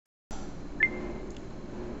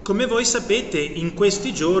Come voi sapete, in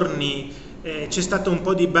questi giorni c'è stato un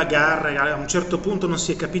po' di bagarre, a un certo punto non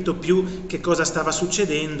si è capito più che cosa stava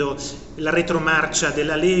succedendo, la retromarcia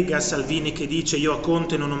della Lega, Salvini che dice io a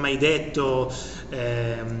Conte non ho mai detto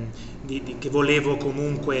che volevo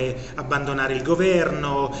comunque abbandonare il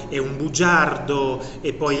governo, è un bugiardo,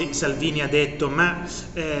 e poi Salvini ha detto ma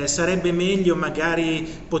sarebbe meglio magari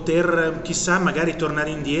poter, chissà, magari tornare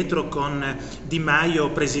indietro con Di Maio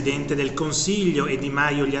Presidente del Consiglio, e Di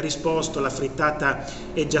Maio gli ha risposto la frittata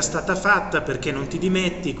è già stata fatta, perché non ti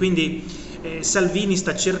dimetti? Quindi Salvini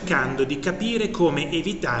sta cercando di capire come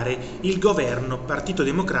evitare il governo Partito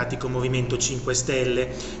Democratico Movimento 5 Stelle.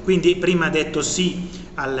 Quindi prima ha detto sì,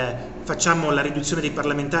 facciamo la riduzione dei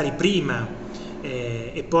parlamentari prima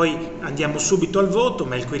e poi andiamo subito al voto,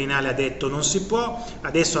 ma il Quirinale ha detto non si può.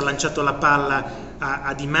 Adesso ha lanciato la palla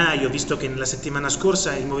a Di Maio, visto che nella settimana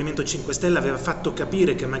scorsa il Movimento 5 Stelle aveva fatto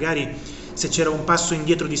capire che magari se c'era un passo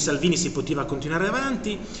indietro di Salvini si poteva continuare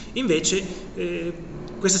avanti. Invece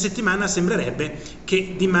questa settimana sembrerebbe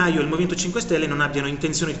che Di Maio e il Movimento 5 Stelle non abbiano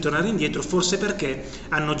intenzione di tornare indietro, forse perché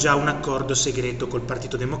hanno già un accordo segreto col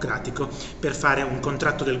Partito Democratico per fare un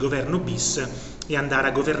contratto del governo bis e andare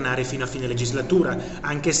a governare fino a fine legislatura,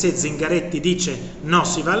 anche se Zingaretti dice no,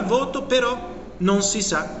 si va al voto, però non si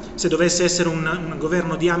sa. Se dovesse essere un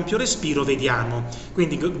governo di ampio respiro, vediamo.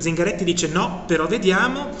 Quindi Zingaretti dice no, però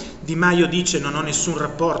vediamo. Di Maio dice non ho nessun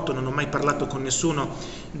rapporto, non ho mai parlato con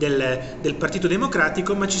nessuno del Partito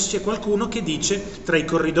Democratico, ma c'è qualcuno che dice tra i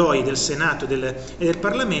corridoi del Senato e del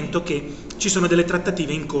Parlamento che ci sono delle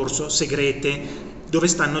trattative in corso segrete, dove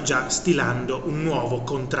stanno già stilando un nuovo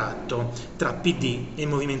contratto tra PD e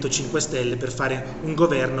Movimento 5 Stelle per fare un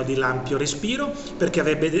governo di ampio respiro, perché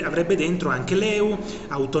avrebbe dentro anche l'EU,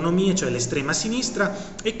 autonomie, cioè l'estrema sinistra,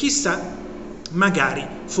 e chissà, magari,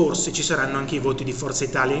 forse ci saranno anche i voti di Forza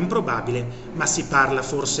Italia, improbabile, ma si parla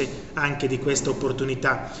forse anche di questa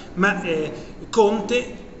opportunità. Ma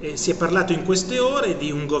Conte, si è parlato in queste ore di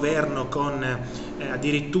un governo con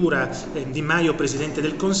addirittura Di Maio Presidente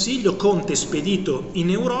del Consiglio, Conte spedito in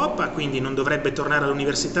Europa, quindi non dovrebbe tornare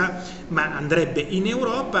all'università ma andrebbe in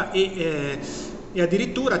Europa, e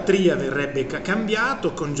addirittura Tria verrebbe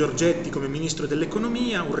cambiato con Giorgetti come Ministro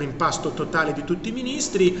dell'Economia, un rimpasto totale di tutti i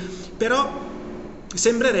ministri. Però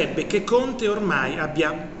sembrerebbe che Conte ormai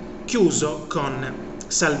abbia chiuso con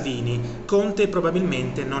Salvini. Conte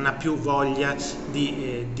probabilmente non ha più voglia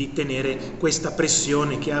di tenere questa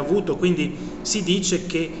pressione che ha avuto, quindi si dice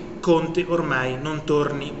che Conte ormai non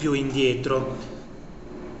torni più indietro.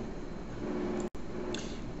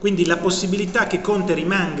 Quindi la possibilità che Conte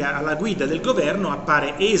rimanga alla guida del governo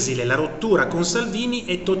appare esile, la rottura con Salvini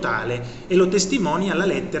è totale, e lo testimonia la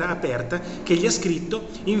lettera aperta che gli ha scritto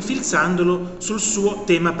infilzandolo sul suo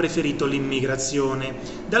tema preferito,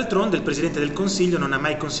 l'immigrazione. D'altronde il Presidente del Consiglio non ha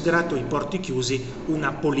mai considerato i porti chiusi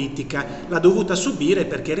una politica, l'ha dovuta subire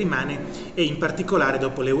perché rimane, e in particolare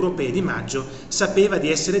dopo le europee di maggio, sapeva di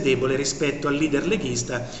essere debole rispetto al leader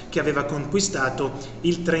leghista che aveva conquistato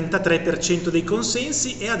il 33% dei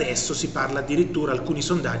consensi, e adesso si parla addirittura, alcuni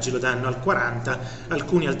sondaggi lo danno al 40,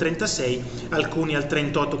 alcuni al 36, alcuni al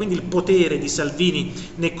 38, quindi il potere di Salvini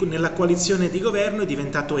nella coalizione di governo è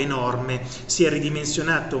diventato enorme. Si è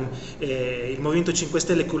ridimensionato il Movimento 5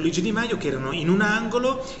 Stelle con Luigi Di Maio, che erano in un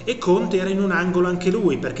angolo, e Conte era in un angolo anche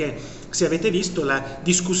lui, perché se avete visto la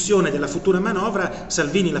discussione della futura manovra,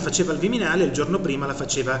 Salvini la faceva al Viminale, il giorno prima la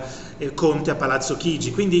faceva Conte a Palazzo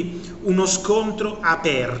Chigi, quindi uno scontro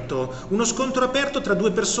aperto tra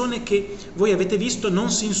due persone che voi avete visto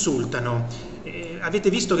non si insultano. Avete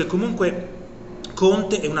visto che comunque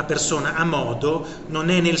Conte è una persona a modo,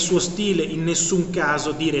 non è nel suo stile in nessun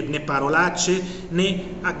caso dire né parolacce né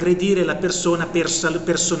aggredire la persona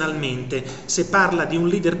personalmente. Se parla di un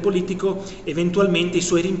leader politico, eventualmente i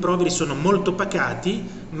suoi rimproveri sono molto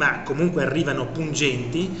pacati, ma comunque arrivano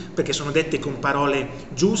pungenti, perché sono dette con parole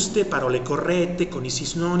giuste, parole corrette, con i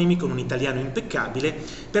sinonimi, con un italiano impeccabile.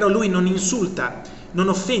 Però lui non insulta, non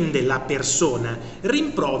offende la persona,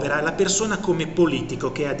 rimprovera la persona come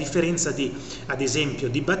politico, che a differenza di, ad esempio,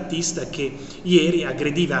 di Battista, che ieri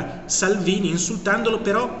aggrediva Salvini insultandolo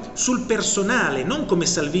però sul personale, non come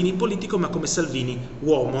Salvini politico ma come Salvini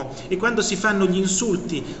uomo. E quando si fanno gli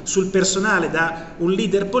insulti sul personale da un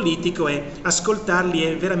leader politico, ascoltarli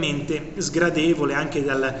è veramente sgradevole anche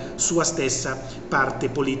dalla sua stessa parte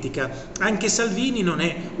politica. Anche Salvini non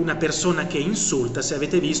è una persona che insulta, se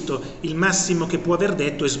avete visto il massimo che può aver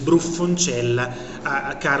detto è sbruffoncella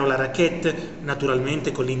a Carola Rackete,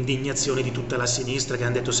 naturalmente con l'indignazione di tutta la sinistra che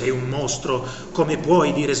hanno detto sei un mostro, come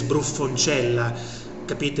puoi dire sbruffoncella,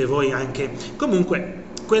 capite voi anche. Comunque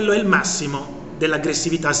quello è il massimo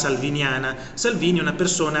dell'aggressività salviniana. Salvini è una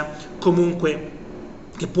persona comunque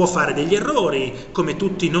che può fare degli errori, come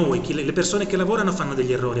tutti noi. Le persone che lavorano fanno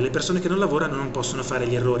degli errori, le persone che non lavorano non possono fare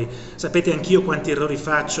gli errori. Sapete anch'io quanti errori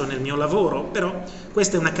faccio nel mio lavoro, però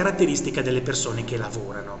questa è una caratteristica delle persone che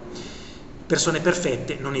lavorano. Persone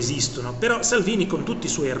perfette non esistono, però Salvini, con tutti i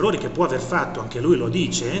suoi errori che può aver fatto, anche lui lo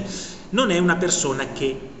dice, non è una persona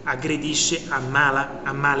che aggredisce a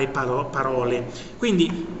male parole.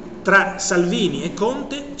 Quindi tra Salvini e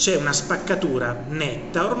Conte c'è una spaccatura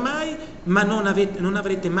netta ormai, ma non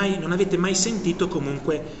avete mai sentito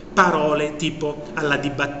comunque parole tipo alla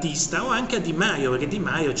Di Battista o anche a Di Maio, perché Di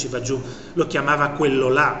Maio ci va giù, lo chiamava quello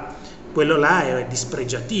là è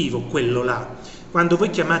dispregiativo, quello là. Quando voi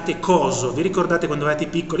chiamate coso, vi ricordate quando eravate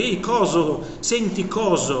piccoli, ehi coso, senti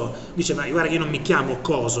coso, dice ma guarda io non mi chiamo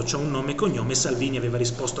coso, c'ho un nome e cognome. Salvini aveva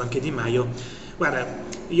risposto anche Di Maio, guarda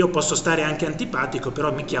io posso stare anche antipatico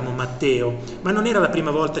però mi chiamo Matteo, ma non era la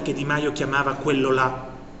prima volta che Di Maio chiamava quello là.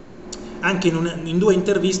 Anche in 2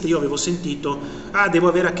 interviste io avevo sentito, devo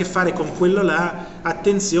avere a che fare con quello là,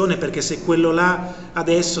 attenzione perché se quello là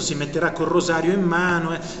adesso si metterà col rosario in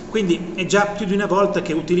mano, quindi è già più di una volta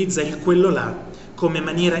che utilizza il quello là come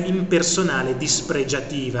maniera impersonale,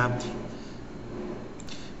 dispregiativa.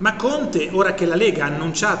 Ma Conte, ora che la Lega ha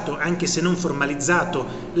annunciato, anche se non formalizzato,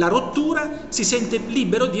 la rottura, si sente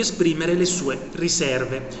libero di esprimere le sue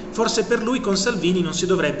riserve. Forse per lui con Salvini non si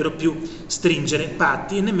dovrebbero più stringere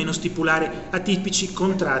patti e nemmeno stipulare atipici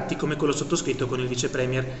contratti come quello sottoscritto con il vice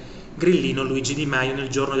premier grillino Luigi Di Maio nel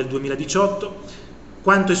giorno del 2018.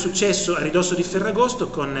 Quanto è successo a ridosso di Ferragosto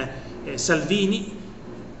con Salvini,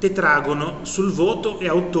 tetragono sul voto, e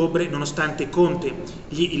a ottobre, nonostante Conte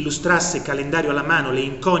gli illustrasse calendario alla mano le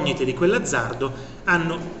incognite di quell'azzardo,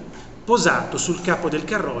 hanno posato sul capo del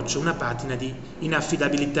carroccio una patina di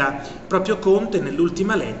inaffidabilità. Proprio Conte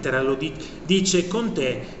nell'ultima lettera lo dice: con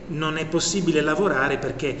te non è possibile lavorare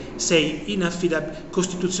perché sei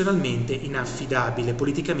costituzionalmente inaffidabile,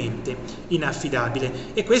 politicamente inaffidabile.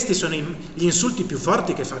 E questi sono gli insulti più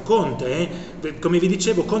forti che fa Conte. Come vi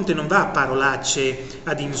dicevo, Conte non va a parolacce,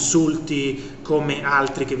 ad insulti come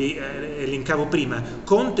altri che vi elencavo prima.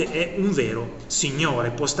 Conte è un vero signore,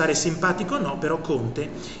 può stare simpatico o no, però Conte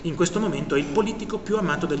in questo momento è il politico più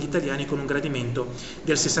amato dagli italiani con un gradimento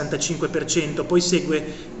del 65%, poi segue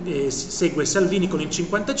Salvini con il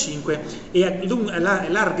 55% e a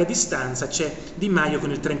larga distanza c'è Di Maio con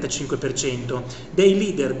il 35%. Dei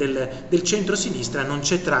leader del centro-sinistra non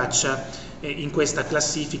c'è traccia in questa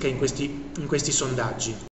classifica, in questi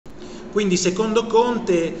sondaggi. Quindi secondo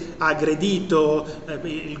Conte ha aggredito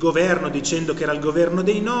il governo dicendo che era il governo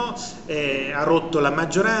dei no, ha rotto la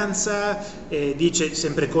maggioranza, dice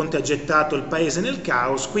sempre Conte ha gettato il paese nel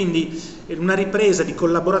caos, quindi una ripresa di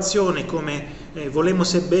collaborazione come volemmo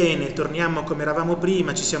se bene, torniamo come eravamo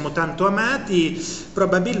prima, ci siamo tanto amati,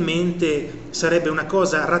 probabilmente sarebbe una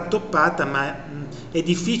cosa rattoppata, ma è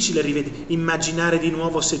difficile immaginare di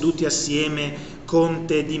nuovo seduti assieme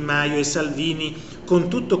Conte, Di Maio e Salvini con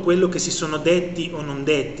tutto quello che si sono detti o non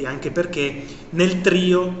detti, anche perché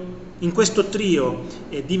in questo trio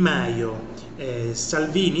Di Maio,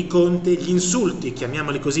 Salvini, Conte, gli insulti,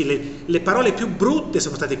 chiamiamoli così, le parole più brutte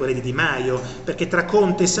sono state quelle di Di Maio, perché tra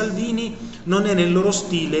Conte e Salvini non è nel loro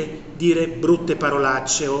stile dire brutte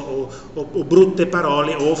parolacce o brutte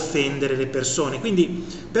parole o offendere le persone. Quindi,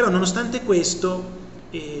 però nonostante questo,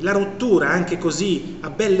 la rottura anche così a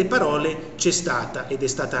belle parole c'è stata ed è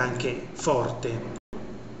stata anche forte.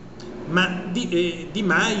 Ma Di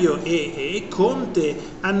Maio e Conte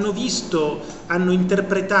hanno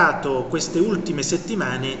interpretato queste ultime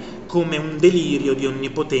settimane come un delirio di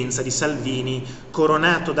onnipotenza di Salvini,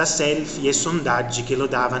 coronato da selfie e sondaggi che lo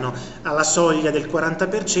davano alla soglia del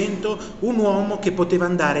 40%, un uomo che poteva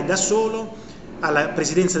andare da solo alla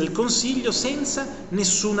presidenza del Consiglio senza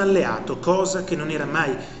nessun alleato, cosa che non era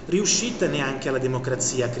mai riuscita neanche alla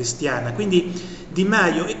democrazia cristiana. Quindi Di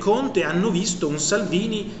Maio e Conte hanno visto un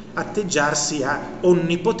Salvini atteggiarsi a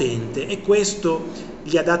onnipotente e questo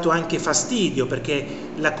gli ha dato anche fastidio, perché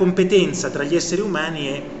la competenza tra gli esseri umani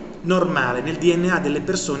è normale, nel DNA delle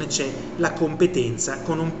persone c'è la competenza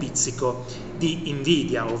con un pizzico di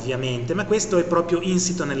invidia ovviamente, ma questo è proprio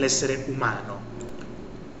insito nell'essere umano.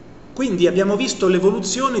 Quindi abbiamo visto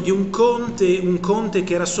l'evoluzione di un Conte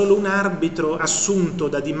che era solo un arbitro assunto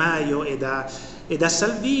da Di Maio e da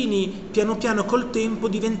Salvini, piano piano col tempo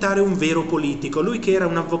diventare un vero politico. Lui che era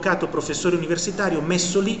un avvocato professore universitario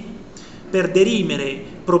messo lì per dirimere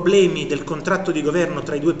problemi del contratto di governo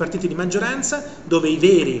tra i 2 partiti di maggioranza, dove i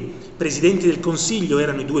veri presidenti del Consiglio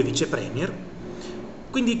erano i 2 vice premier,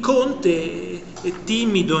 Quindi Conte,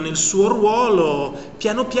 timido nel suo ruolo,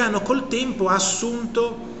 piano piano col tempo ha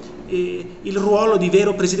assunto il ruolo di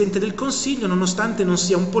vero Presidente del Consiglio, nonostante non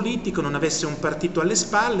sia un politico, non avesse un partito alle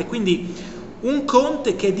spalle, quindi un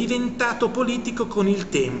Conte che è diventato politico con il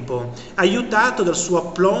tempo, aiutato dal suo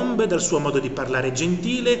aplomb, dal suo modo di parlare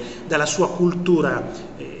gentile, dalla sua cultura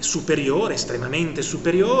superiore, estremamente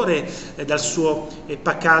superiore, dal suo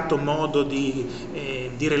pacato modo di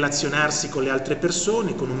relazionarsi con le altre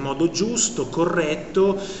persone, con un modo giusto,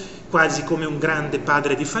 corretto, quasi come un grande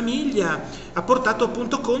padre di famiglia, ha portato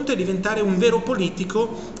appunto Conte a diventare un vero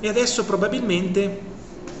politico e adesso probabilmente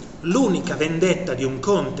l'unica vendetta di un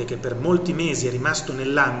Conte che per molti mesi è rimasto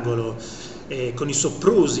nell'angolo con i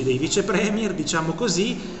soprusi dei vice premier, diciamo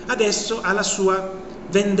così, adesso ha la sua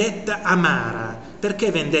vendetta amara.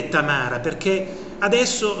 Perché vendetta amara? Perché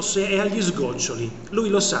adesso è agli sgoccioli, lui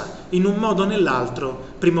lo sa, in un modo o nell'altro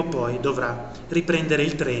prima o poi dovrà riprendere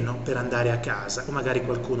il treno per andare a casa, o magari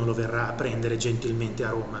qualcuno lo verrà a prendere gentilmente a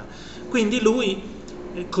Roma. Quindi lui,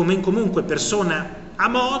 come comunque persona a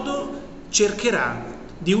modo, cercherà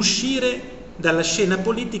di uscire dalla scena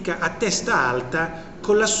politica a testa alta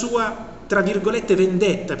con la sua, tra virgolette,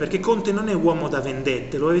 vendetta, perché Conte non è uomo da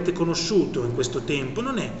vendette, lo avete conosciuto in questo tempo,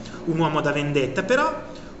 non è un uomo da vendetta, però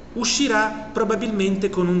uscirà probabilmente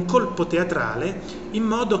con un colpo teatrale in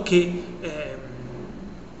modo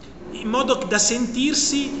da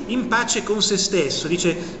sentirsi in pace con se stesso.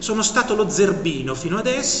 Dice: sono stato lo zerbino fino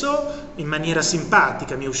adesso, in maniera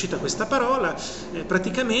simpatica mi è uscita questa parola,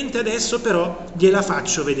 praticamente adesso però gliela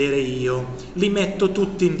faccio vedere io, li metto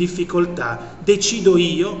tutti in difficoltà, decido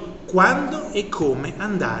io quando e come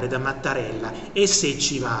andare da Mattarella e se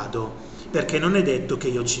ci vado, perché non è detto che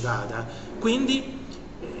io ci vada. Quindi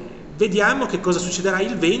vediamo che cosa succederà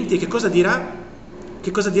il 20 e che cosa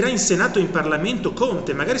dirà in Senato e in Parlamento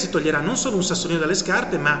Conte. Magari si toglierà non solo un sassolino dalle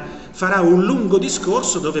scarpe, ma farà un lungo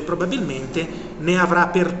discorso dove probabilmente ne avrà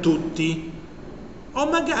per tutti. O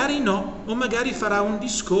magari no, o magari farà un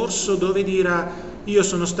discorso dove dirà: io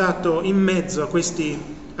sono stato in mezzo a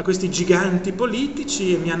questi giganti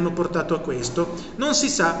politici e mi hanno portato a questo. Non si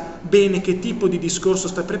sa bene che tipo di discorso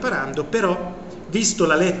sta preparando, però, visto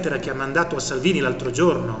la lettera che ha mandato a Salvini l'altro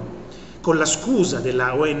giorno, con la scusa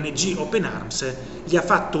della ONG Open Arms, gli ha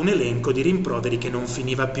fatto un elenco di rimproveri che non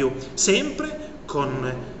finiva più, sempre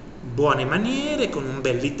con buone maniere, con un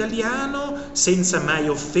bell'italiano, senza mai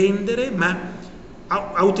offendere, ma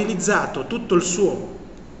ha utilizzato tutto il suo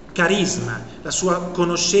carisma, la sua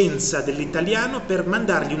conoscenza dell'italiano per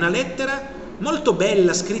mandargli una lettera molto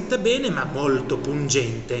bella, scritta bene, ma molto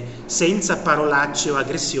pungente, senza parolacce o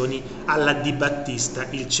aggressioni alla Di Battista,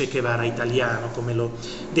 il Che Guevara italiano, come lo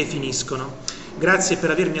definiscono. Grazie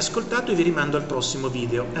per avermi ascoltato e vi rimando al prossimo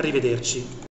video. Arrivederci.